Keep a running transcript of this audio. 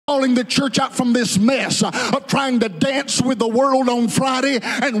calling the church out from this mess of trying to dance with the world on Friday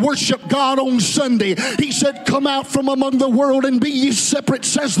and worship God on Sunday. He said, come out from among the world and be ye separate,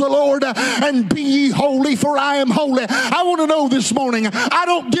 says the Lord, and be ye holy, for I am holy. I want to know this morning, I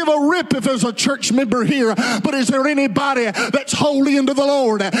don't give a rip if there's a church member here, but is there anybody that's holy unto the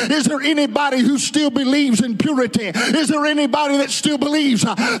Lord? Is there anybody who still believes in purity? Is there anybody that still believes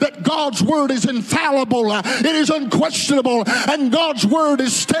that God's word is infallible, it is unquestionable, and God's word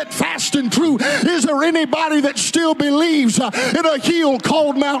is steadfast and true? Is there anybody that still believes in a hill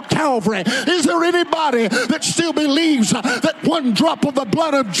called Mount Calvary? Is there anybody that still believes that one drop of the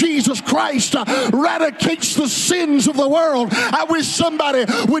blood of Jesus Christ eradicates the sins of the world? I wish somebody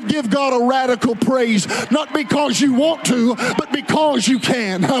would give God a radical praise, not because you want to, but because you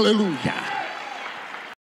can. Hallelujah.